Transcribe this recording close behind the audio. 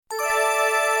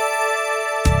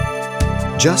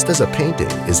Just as a painting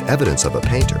is evidence of a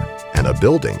painter and a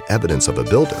building evidence of a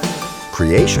builder,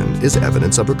 creation is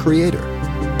evidence of a creator.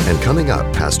 And coming up,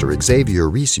 Pastor Xavier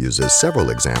Reese uses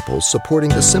several examples supporting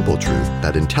the simple truth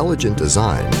that intelligent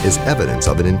design is evidence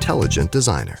of an intelligent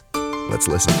designer. Let's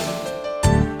listen.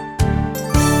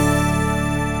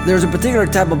 There's a particular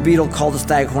type of beetle called the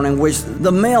staghorn in which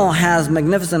the male has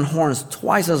magnificent horns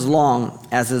twice as long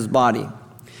as his body.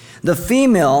 The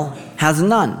female has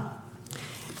none.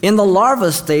 In the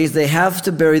larva stage, they have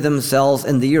to bury themselves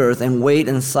in the earth and wait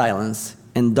in silence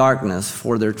and darkness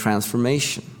for their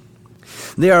transformation.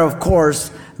 They are, of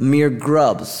course, mere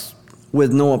grubs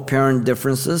with no apparent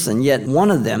differences, and yet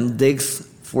one of them digs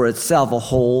for itself a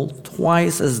hole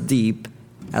twice as deep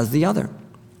as the other,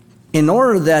 in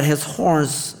order that his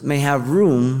horns may have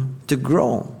room to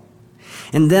grow,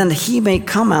 and then he may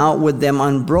come out with them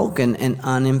unbroken and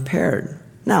unimpaired.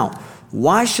 Now,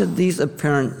 why should these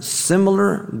apparent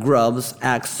similar grubs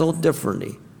act so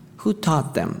differently? Who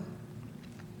taught them?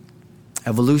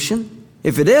 Evolution?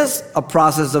 If it is a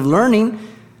process of learning,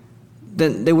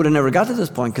 then they would have never got to this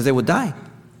point because they would die.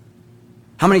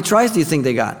 How many tries do you think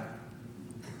they got?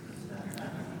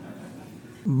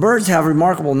 Birds have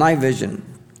remarkable night vision,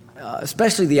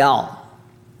 especially the owl.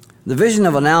 The vision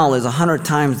of an owl is 100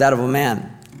 times that of a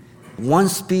man. One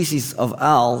species of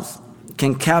owls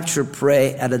can capture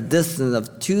prey at a distance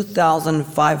of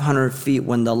 2,500 feet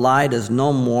when the light is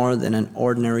no more than an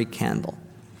ordinary candle.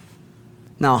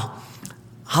 Now,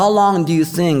 how long do you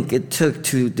think it took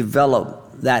to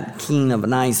develop that keen of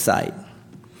an eyesight?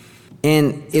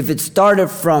 And if it started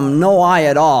from no eye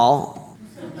at all,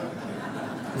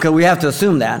 because we have to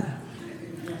assume that,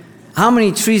 how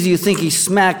many trees do you think he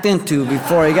smacked into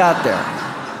before he got there?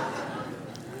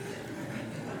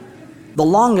 The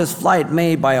longest flight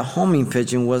made by a homing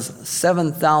pigeon was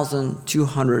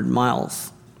 7,200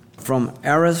 miles from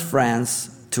Arras, France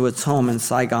to its home in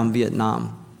Saigon,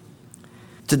 Vietnam.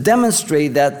 To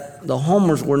demonstrate that the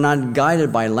homers were not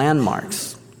guided by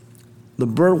landmarks, the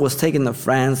bird was taken to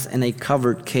France in a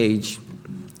covered cage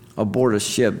aboard a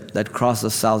ship that crossed the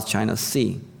South China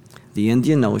Sea, the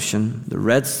Indian Ocean, the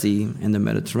Red Sea, and the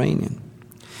Mediterranean.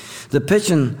 The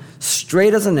pigeon,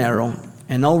 straight as an arrow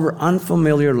and over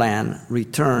unfamiliar land,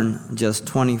 returned just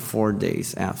 24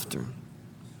 days after.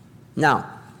 Now,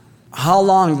 how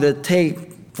long did it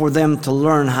take for them to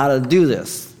learn how to do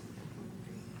this?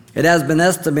 It has been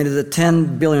estimated that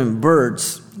 10 billion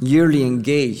birds yearly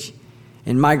engage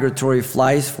in migratory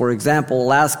flights. For example,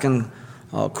 Alaskan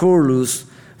curlews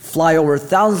fly over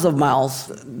thousands of miles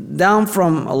down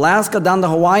from Alaska down to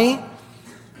Hawaii.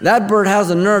 That bird has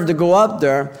the nerve to go up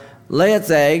there, lay its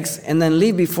eggs, and then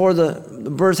leave before the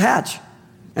birds hatch.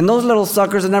 And those little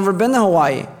suckers have never been to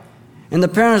Hawaii. And the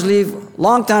parents leave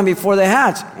long time before they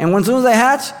hatch. And as soon as they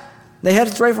hatch, they head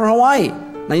straight for Hawaii.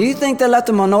 Now, you think they left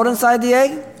them a note inside the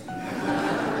egg?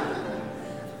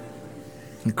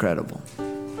 Incredible.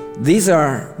 These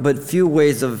are but few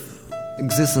ways of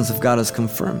existence of God is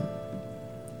confirmed.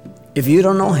 If you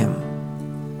don't know Him,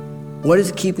 what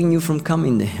is keeping you from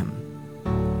coming to Him?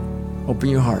 Open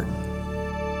your heart.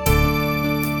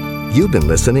 You've been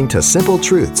listening to Simple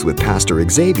Truths with Pastor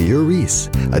Xavier Reese,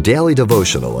 a daily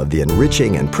devotional of the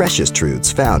enriching and precious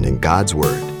truths found in God's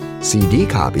Word. CD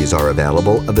copies are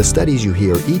available of the studies you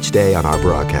hear each day on our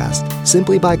broadcast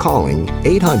simply by calling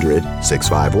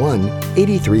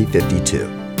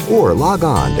 800-651-8352 or log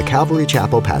on to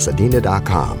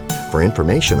CalvaryChapelPasadena.com for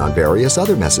information on various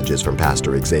other messages from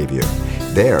Pastor Xavier.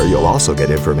 There, you'll also get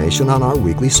information on our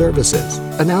weekly services,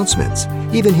 announcements,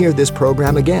 even hear this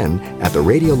program again at the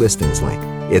radio listings link.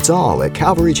 It's all at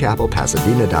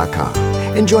CalvaryChapelPasadena.com.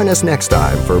 And join us next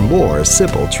time for more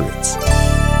Simple Truths.